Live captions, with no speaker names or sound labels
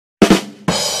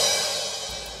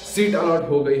Seat allot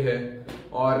हो गई है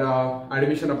और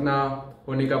एडमिशन अपना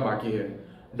होने का बाकी है।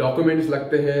 डॉक्यूमेंट्स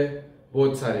लगते हैं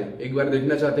बहुत सारे, एक बार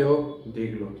देखना चाहते हो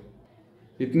देख लो।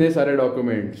 इतने सारे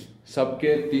डॉक्यूमेंट्स,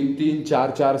 सबके 3-3,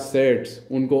 4-4 सेट्स,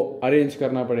 उनको अरेंज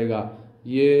करना पड़ेगा।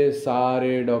 ये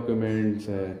सारे डॉक्यूमेंट्स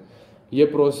है, ये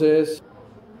प्रोसेस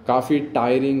काफ़ी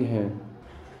टायरिंग है।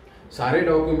 सारे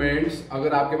डॉक्यूमेंट्स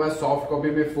अगर आपके पास सॉफ्ट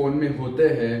कॉपी में फ़ोन में होते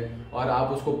हैं और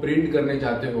आप उसको प्रिंट करने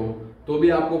चाहते हो तो भी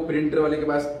आपको प्रिंटर वाले के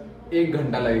पास 1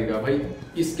 घंटा लगेगा। भाई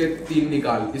इसके 3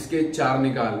 निकाल, इसके 4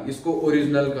 निकाल, इसको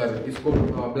ओरिजिनल कर, इसको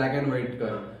ब्लैक एंड व्हाइट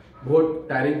कर। बहुत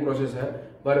टायरिंग प्रोसेस है।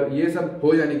 पर ये सब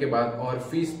हो जाने के बाद और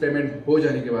फीस पेमेंट हो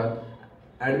जाने के बाद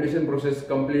एडमिशन प्रोसेस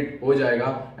कंप्लीट हो जाएगा।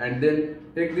 And then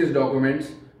take this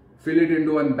documents, fill it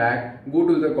into one bag, go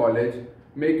to the college,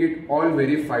 make it all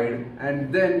verified,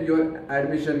 and then your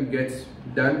admission gets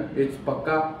done. It's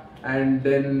pakka, and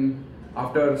then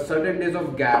after certain days of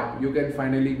gap you can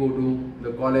finally go to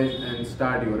the college and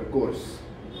start your course.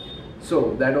 So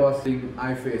that was thing I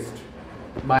faced.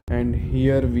 And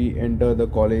here we enter the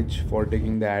college for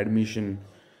taking the admission,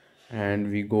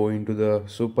 and we go into the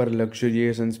super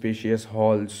luxurious and spacious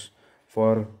halls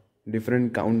for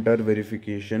different counter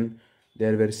verification.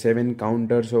 There were 7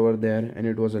 counters over there, and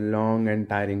it was a long and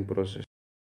tiring process.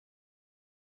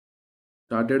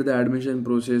 Started the admission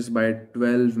process by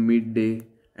 12 midday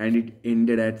and it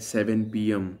ended at 7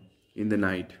 p.m. in the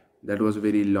night. That was a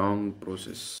very long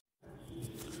process.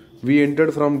 We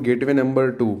entered from gateway number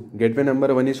 2. Gateway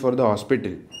number 1 is for the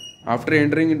hospital. After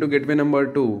entering into gateway number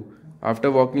 2, after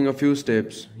walking a few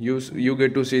steps, you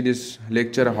get to see this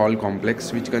lecture hall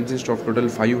complex, which consists of total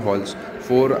 5 halls.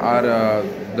 4 are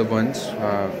the ones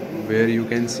where you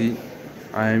can see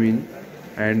I am in,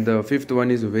 and the 5th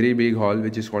one is a very big hall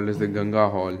which is called as the Ganga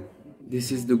Hall.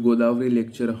 This is the Godavari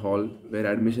lecture hall where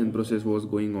admission process was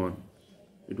going on.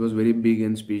 It was very big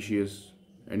and spacious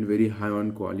and very high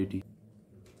on quality.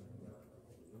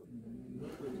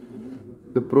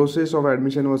 The process of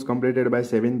admission was completed by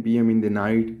 7 p.m. in the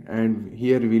night, and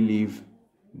here we leave.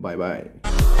 Bye bye.